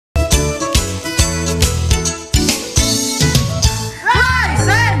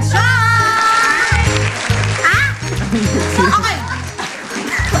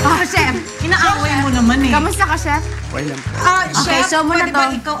Kamusta ka, Chef? Okay lang po. Chef, show mo na pwede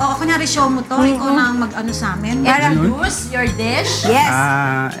ba ikaw, kunyari show mo to, ikaw na ang mag-ano sa amin. Introduce your dish. Yes.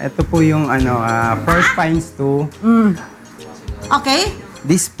 Ito po yung pork pine stew. Okay?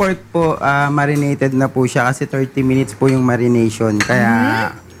 This pork po, marinated na po siya kasi 30 minutes po yung marination.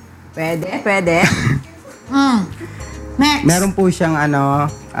 Kaya, Pwede. Next. meron po siyang 2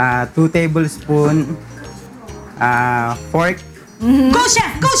 tablespoon pork. Go,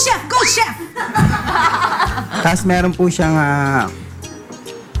 Chef! Go, Chef! Go, Chef! Tapos meron po siyang,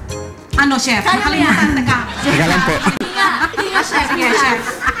 Ano, Chef? Nakalimutan ka. teka lang po. Chef, Chef.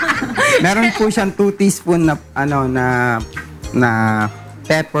 Meron po siyang 2 teaspoon na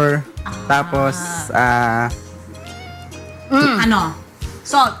pepper. Tapos, Ano?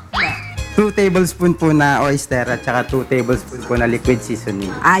 Salt. 2 tablespoon po na oyster at saka 2 tablespoon po na liquid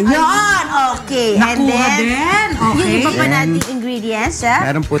seasoning. Ayun! Okay. And Nakuha then, din. yung Okay. iba pa nating ingredients, Chef.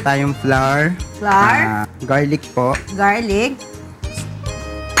 Meron po tayong flour. Garlic po. Garlic.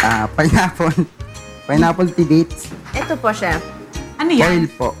 Pineapple tidbits. Ito po, Chef. Ano yan? Oil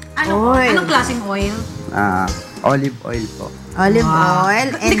po. Oil. Anong klaseng oil? Olive oil po. Olive oil.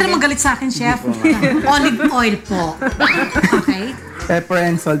 Hindi ka na magalit sa akin, Chef. Olive oil po. Okay? Pepper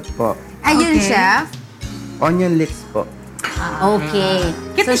and salt po. Ayun, Okay. Chef. Onion leeks po. Okay.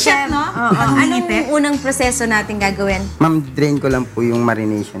 Kita, Chef, no? Anong unang proseso natin gagawin? Ma'am, drain ko lang po yung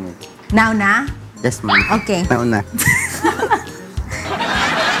marination nito. Now na? Yes, ma'am. Okay. Nauna.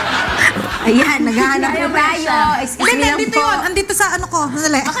 Ayan, naghahanap po tayo. Excuse me lang Dito po. yun. Andito sa ano ko.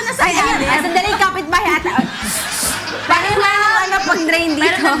 Sandali. Ay, sandali, kapitbahay ata. Paano pag-drain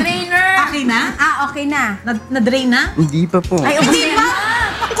dito? Parang drainer. Okay na? Okay na. Na-drain na? Hindi pa po. Ay, Hindi pa?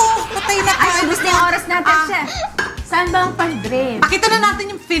 Ako, patay na Ay, tayo. ubus na yung oras natin, Chef. Saan ba ang pag-drain? Pakita na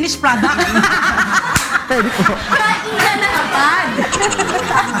natin yung finished product. Kainan na agad.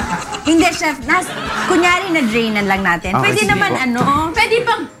 Hindi, Chef. Kunyari na-drainan lang natin. Okay, Pwede sige naman po. Pwede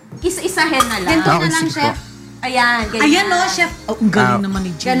pang isa-isahin na lang. Ganito Okay, na lang, sige Chef. Ayan, ganyan. Ayan, no, Chef. Oh, ang galing naman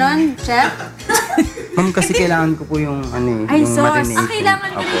ni Jenny. Ganon, Chef? Ma'am, kasi kailangan ko po yung Ay, yung sauce. marination. Kailangan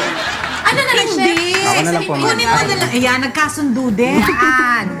ko Opo. rin. Ano na lang, Chef? Hindi. Ako na lang po, ma'am. Kunin mo na lang. Ayan, nagkasundo din.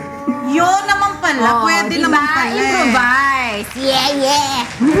 Yan. Yun naman pala. Pwede diba? naman pala. Improvise. Yeah.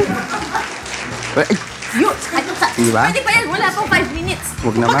 Ay, diba? Pwede pa yan. Wala pang 5 minutes.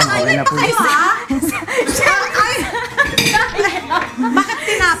 Huwag na, ma'am. Okay na po. Kayo, ha? Bakit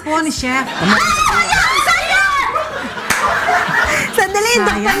tinapon ni Chef? Sandali, yung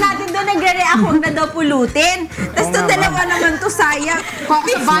doktor natin doon nagre-react, huwag na daw pulutin. Tapos Oo ito nga, dalawa naman to, sayang. Kung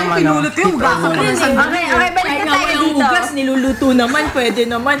sa bahay, pinulot yung gako ko ng sandali. Okay, balik na tayo dito. niluluto naman, pwede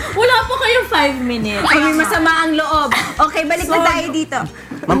naman. Wala pa kayong 5 minutes. Ay, may masama ang loob. Okay, balik na tayo dito.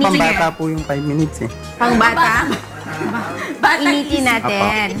 Ma'am, pambata po yung 5 minutes eh. Pangbata? Batang Initin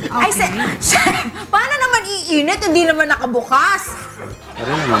natin. Apa. Ay, Chef, paano naman iinit? Hindi naman nakabukas.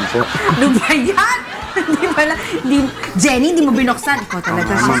 Pero naman po. Ano ba yan? Hindi pala. Jenny, hindi mo binuksan. Ikaw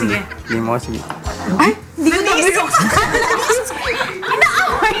talaga. Ma'am, Sige. hindi mo kasi. Ay, hindi ko na binuksan.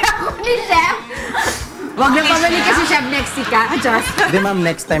 Inaaway ako ni Chef. Huwag na pabalik kasi Chef next week, ha? Just. Hindi, ma'am,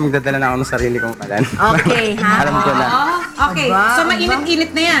 next time magdadala na ako ng sarili kong kalan. Okay, ha? Alam ko na. Okay, Aba, so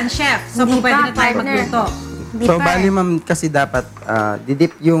mainit-init na yan, Chef. So Hindi pwede pa, na tayo partner. magluto. Hindi So, pa. bali, ma'am, kasi dapat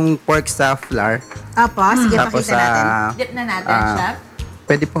didip yung pork sa flour. Apo, sige, Tapos, pakita natin. Dip na natin, Chef.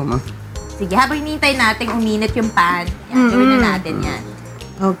 pwede po, ma'am. Sige, habang hinihintay natin uminit yung pan, yan, gawin na natin yan.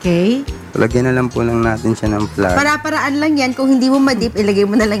 Okay. Lagyan na lang po lang natin siya ng flour. Para-paraan lang yan. Kung hindi mo madip, ilagay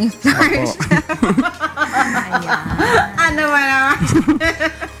mo na lang yung flour. Opo. Ano ba naman?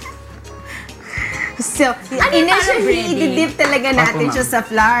 So, initially, i-dip talaga natin Opo, siya sa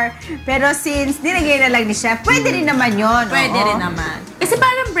flour. Pero since nilagay na lang ni Chef, pwede rin naman yun. Pwede oo. rin naman. Kasi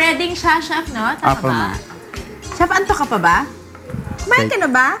parang breading siya, Chef, no? Tama Opo, ba? ma'am. Chef, anto ka pa ba? Kumain ka na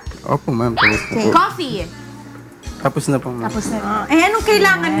ba? Opo, ma'am. Tapos na po. Coffee. Tapos na po, ma'am. Tapos na. Anong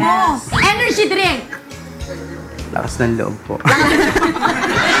kailangan mo? Energy drink. Lakas ng loob po.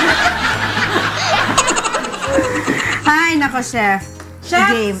 Ay, nako, Chef.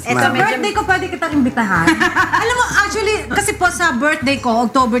 Chef, Game. sa Eto, medyo... birthday ko pwede kitang imbitahan. Alam mo, actually, kasi po sa birthday ko,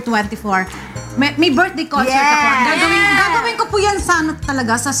 October 24, may birthday concert ako. Yeah. Gagawin ko po yan sa ano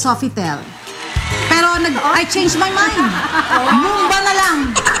talaga, sa Sofitel. Pero I changed my mind. Mumba na lang.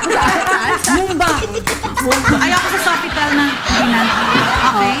 Mumba. Ayoko sa Sofitel na. Hindi na.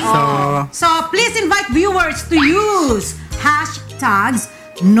 Okay? So please invite viewers to use hashtags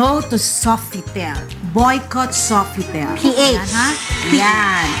No to Sofitel. Boycott Sofitel. PH. Yan, ha?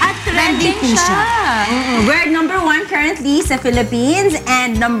 Yan. At trending po siya. We're number 1 currently sa Philippines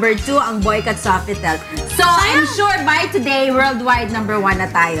and number 2 ang boycott Sofitel. So, I'm sure by today, worldwide number 1 na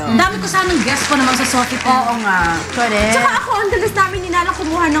tayo. Ang dami ko sanang guest ko naman sa Sofitel. Oo nga. Correct. Tsaka ako, ang dalas namin ninalang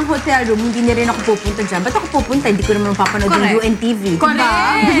kumuha ng hotel room, hindi na rin ako pupunta dyan. Ba't ako pupunta? Hindi ko naman mapapanood Correct. yung UNTV.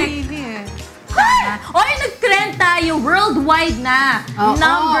 Correct. Oy, nag-trend tayo. Worldwide na. Oo.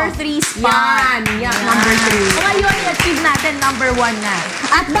 Number 3 spot. Yan, number 3. Ngayon, i-achieve natin number 1 na.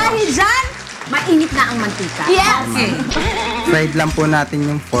 At dahil dyan, mainit na ang mantika. Yes! Okay. Fried lang po natin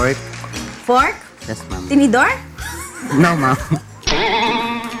yung pork. Fork? Yes, ma'am. Tinidor? No, ma'am.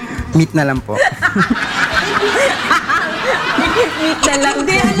 Meat na lang po. Meat na lang.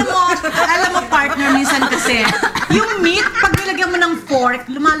 Hindi, alam mo partner minsan kasi, yung meat, pag nilagyan mo ng fork,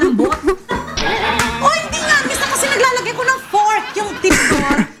 lumalambot. Oh, hindi nga. Minsan kasi naglalagay ko ng fork, yung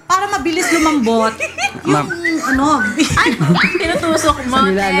tinidor, para mabilis lumambot. Yung, ano, Ay, pinutusok mo. Sa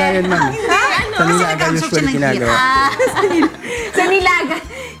nilaga yun, ma'am. Ano? Sa Kasi nilaga nag-absorb usually siya ng heat. ginagawa. Sa nilaga.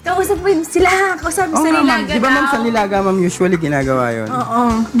 Kausap mo yun sila. Kausap mo Oo sa nga, ma'am. nilaga Di ba, ma'am, daw. sa nilaga, ma'am, usually ginagawa yun. Oo.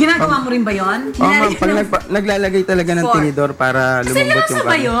 Ginagawa mo rin ba yun? Oo, ma'am. Pag naglalagay talaga ng Fork. tinidor para lumambot yung Seryoso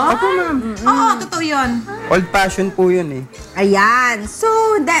ba yun? Opo, ma'am. Oo, totoo yun. Old fashion po yun eh. Ayan. So,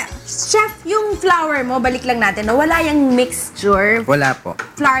 chef, yung flour mo, balik lang natin. No? Wala yung mixture. Wala po.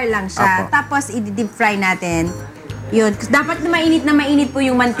 Flour lang siya. Opo. Tapos, i-deep fry natin. Yun. Dapat na mainit po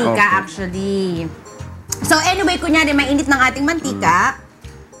yung mantika, Opo. actually. So, anyway, kunyari, mainit ng ating mantika.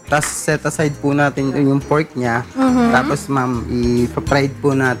 Tapos set aside po natin yung pork niya. Tapos, ma'am, i-fried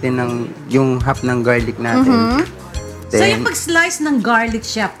po natin yung half ng garlic natin. So yung pag-slice ng garlic,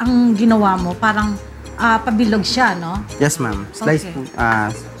 chef, ang ginawa mo, parang pabilog siya, no? Yes, ma'am. Slice Okay. po.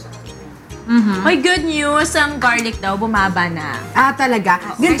 May good news, ang garlic daw bumaba na. Ah, talaga.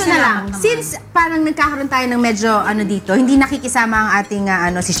 Ganito na Ay, lang. salamat naman. Since parang nagkakaroon tayo ng medyo dito, hindi nakikisama ang ating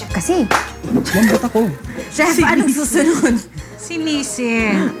si chef kasi. Lambot ako. Chef, anong susunod? Si Missy.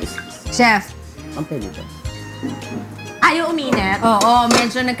 Chef. Ang pwede ito. Ayaw uminit. Oo,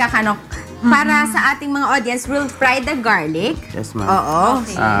 medyo nagkakanok. Para sa ating mga audience, we'll fry the garlic. Yes, ma'am. Oo.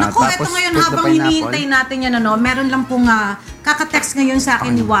 Naku, eto ngayon put the habang pineapple. hinihintay natin yan, meron lang pong kaka-text ngayon sa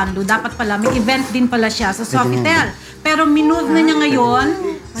akin ni Wanlu. Dapat pala, may event din pala siya sa Sofitel. Pero minove na niya ngayon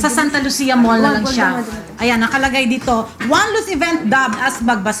sa Santa Lucia Mall na lang siya. Ayan, nakalagay dito, Wanlu's event dubbed as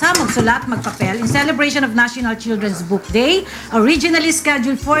Magbasa, Magsulat, Magpapel in celebration of National Children's Book Day. Originally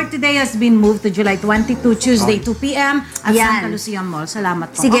scheduled for today has been moved to July 22, Tuesday, 2 p.m. at Yan. Santa Lucia Mall.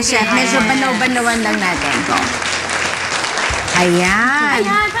 Salamat po. Sige, Okay. chef. Medyo banaw-banawan lang natin. Ayan.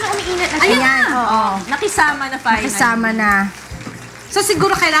 Ayan, parang umiinit na siya. Ayan, oo. Nakisama na finally. Kasama na. So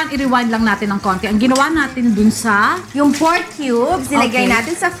siguro kailangan i-rewind lang natin ng konti. Ang ginawa natin dun sa... Yung pork cubes, nilagay Okay.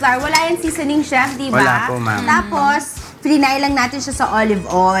 natin sa flour. Wala yung seasoning, chef, di ba? Wala po, ma'am. Tapos, frinay lang natin siya sa olive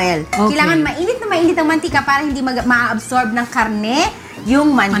oil. Okay. Kailangan mainit na mainit ang mantika para hindi ma-absorb ng karne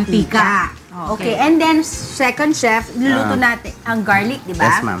yung mantika. Mantika. Okay. And then, second, chef, luluto natin ang garlic, di ba?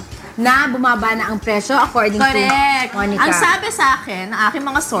 Yes, ma'am. Na bumaba na ang presyo according Correct. to Monica. Ang sabi sa akin, ng aking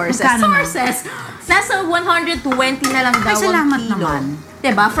mga sources, Magkano na? nasa 120 na lang daw Ay, salamat ang kilo. naman.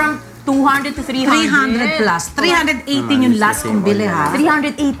 Diba? From 200 to 300. 300 plus. 318 yung last kong bili, ha?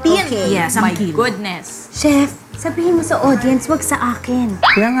 318? Okay. Yes, ang My kilo. goodness. Chef, sabihin mo sa audience, wag sa akin.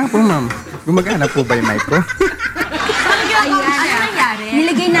 Kaya nga po, ma'am. Gumagana po ba yung micro? Ano nangyari?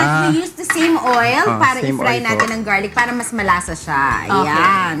 Nilagay natin, we use the same oil Oh, para same i-fry oil po. natin ang garlic para mas malasa siya.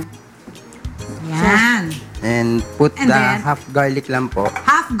 Ayan. Yan. And put And the then? half garlic lang po.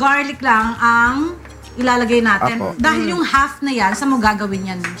 Half garlic lang ang ilalagay natin. Apo. Dahil yung half na yan, saan mo gagawin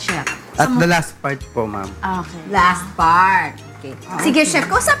yan, chef? At the last part po, ma'am. Okay. Last part. Okay. Sige, chef,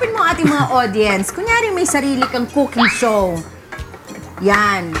 kausapin mo ang ating mga audience. Kunyari may sarili kang cooking show.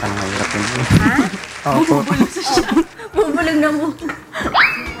 Yan. Ang hirap yun. Ha? Opo. Bubulog na mo.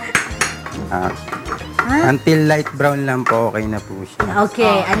 Until light brown lang po, okay na po siya.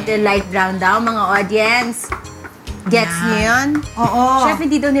 Okay, until light brown daw, mga audience. Gets niyo yun? Oo. Chef,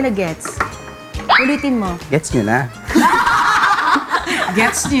 hindi daw nila gets. Ulitin mo. Gets nyo na?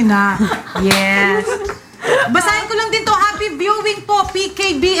 Gets niyo na. Yes. Basahin ko lang din to. Happy viewing po,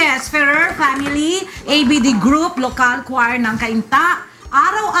 PKBS, Ferrer Family, ABD Group, Local Choir ng Kainta.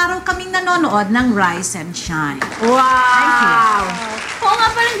 Araw-araw kaming nanonood ng Rise and Shine. Wow! Oo nga,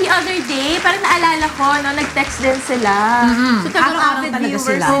 parang the other day, parang naalala ko, no, nag-text din sila. So, Araw-araw avid talaga viewers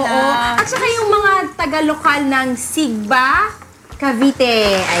sila. Oo. At saka yung mga taga-lokal ng Sigba,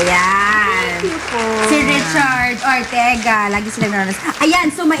 Cavite. Ayan. Si Richard Ortega. Lagi silang nanonood. Ayan,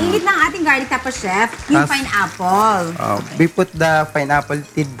 so mainit na ang ating garlic tapos, chef, yung pineapple. We put the pineapple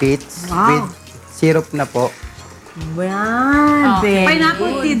tidbits with syrup na po. Wow.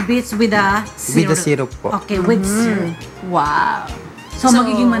 Pineapple tidbits with a syrup. With the syrup po. Okay, with syrup. Wow. So,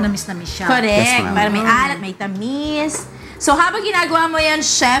 magiging manamis-namis siya. Correct. Yes, ma'am. Para may alat, may tamis. So, habang ginagawa mo yan,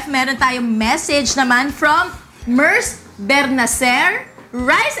 chef, meron tayong message naman from Mers Bernacer.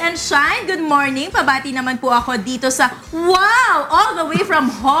 Rise and shine. Good morning. Pabati naman po ako dito sa, wow, all the way from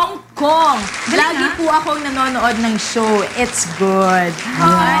Hong Kong. Lagi po akong nanonood ng show. It's good.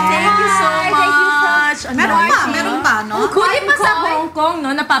 Thank you so much. Meron pa, no? Kundi pa sa Hong Kong, no,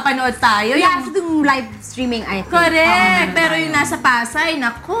 napapanood tayo. We have to do live streaming, I think. Correct. Pero yung nasa Pasay,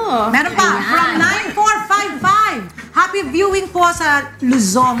 nako. Meron pa, from 9455. Happy viewing po sa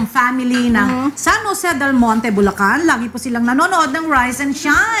Luzon family ng San Jose del Monte, Bulacan. Lagi po silang nanonood ng Rise and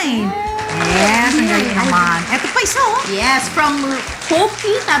Shine. Yes, ang galing naman. Eto pa isa, oh. Yes, from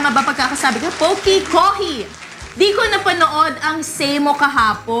Poki. Tama ba pagkakasabi ko? Poki Kohi. Di ko napanood ang Semo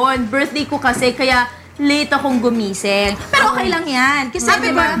kahapon. Birthday ko kasi, kaya late akong gumising. Pero okay lang yan. Kasi, Happy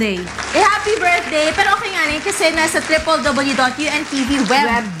diba, birthday. Happy birthday. Pero okay nga rin kasi nasa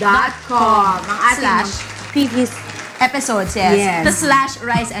www.untvweb.com Ang ating previous episodes, yes. Yes. The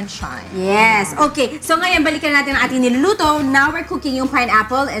 /Rise and Shine. Yes. Okay. So ngayon, balikan natin ang ating niluluto. Now we're cooking yung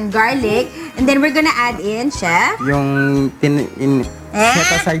pineapple and garlic. And then we're gonna add in, chef. Yung set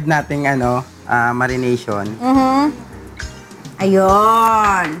aside nating marination.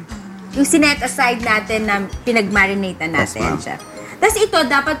 Ayun. Yung sinet aside natin na pinag-marinate natin, Yes, ma'am. chef. Tapos ito,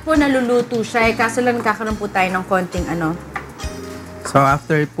 dapat po naluluto siya. Kaso lang nagkakaroon po tayo ng konting So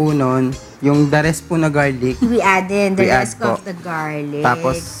after po nun, yung the rest po na garlic, we add in the We add rest po. of the garlic.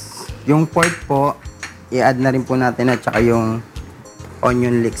 tapos yung pork po, i-add na rin po natin at saka yung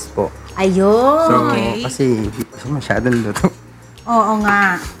onion leeks po. Ayun. So, Okay. kasi masyadong luto. Oo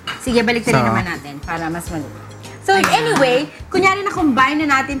nga. Sige, balik So, naman natin para mas maliit. So anyway, kunyari na combine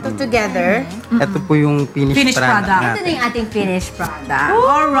na natin to together. Ito po yung finished Finished product product. Ito na natin. yung ating finished product.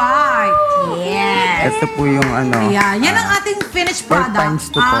 Alright. Yes. Ito po yung Yeah, yan ang ating finished pork product. pints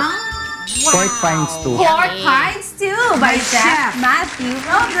to po. Pork pints to. Pork Pints too by Chef Chef. Matthew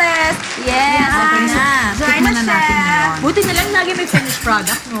Robles. Yes, okay na. Join Tikman na, na natin Chef. ngayon. Buti na lang lagi may finished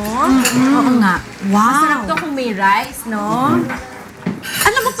product, no? Oo nga. Masarap Wow. to kung may rice, no?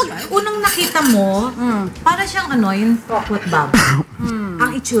 Alam mo, pag unang nakita mo, para siyang yung coconut babo.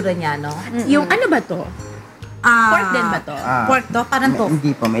 Ang itsura niya, no? Yung ano ba to? Pork din ba to? Pork to? Parang to.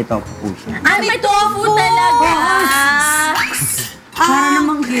 Hindi po, may tofu po siya. Ah, may tofu talaga! Para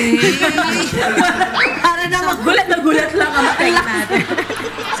namang gay. Para namang Gulat na gulat lang ang matay natin.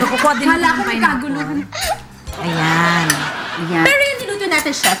 So, kukuha din Kala natin ko ng may pineapple. kaguluhan. Ayan. Ayan. Pero yung niluto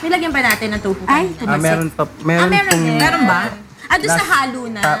natin, chef, nilagyan ba natin ng tofu? Ay, kanina? Meron pa, meron meron pong din. Meron ba? Ah, doon sa last halo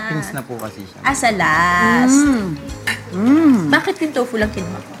na. toppings na po kasi siya. Ah, sa last. Bakit yung tofu lang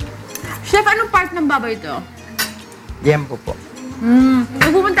kinuha ko? Chef, anong part ng baboy ito? Yempo po.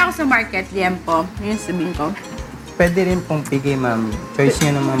 Pag pumunta ako sa market, liempo. Yun sabihin ko. Pwede rin pong pigay, ma'am. Choice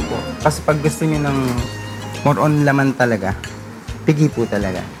nyo naman po. Kasi pag gusto nyo ng more on laman talaga, pigay po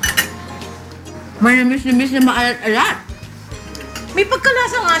talaga. Manamis na maalat-alat. May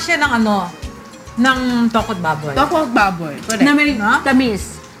pagkalasa nga siya ng ng tokot baboy. Takot baboy. Correct. Na may No?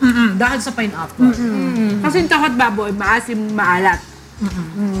 tamis. Dahil sa pineapple. Kasi yung takot baboy, maasim, maalat.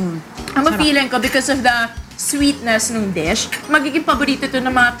 Ang feeling ko, because of the sweetness ng dish, magiging paborito to ng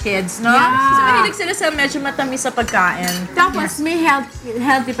mga kids, no? Yeah. So, mahilig sila sa medyo matamis sa pagkain. Tapos may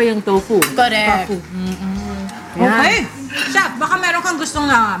healthy pa yung tofu. Correct. Okay. Chef, baka meron kang gustong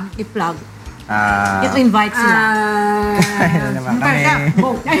i-plug. I-invite sila. Ayun na naman kami.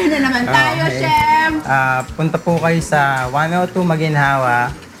 Ayun na naman tayo, Okay. chef. Punta po kayo sa 102 Maginhawa,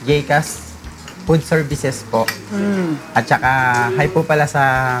 JCAS Food Services po. At saka, hi po pala sa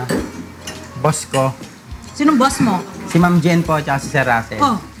boss ko, Sinong boss mo? si Ma'am Jen po, at saka si Sir Russell.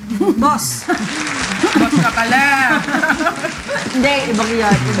 Oh, boss. Boss ka pala. Hindi, ibang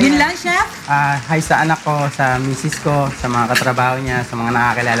yun. Yun lang, chef? Hi sa anak ko, sa misis ko, sa mga katrabaho niya, sa mga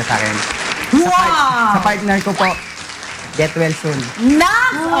nakakilala sa akin. Sa Wow! partner ko po, get well soon.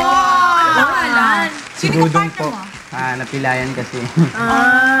 Pangalan. Si Sino Budong partner po. mo? Napilayan kasi.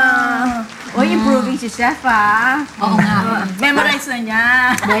 Uy, improving si chef, Oo nga. Memorize na niya.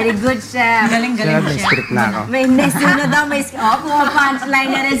 Very good, chef. Galing-galing Sir, may chef. script na ako. May next na daw, may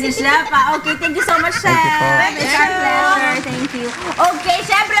punchline na rin si chef, Okay, thank you so much, chef. Thank you po. It's our pleasure. Thank you. Okay,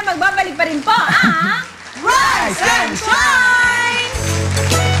 syempre, magbabalik pa rin po,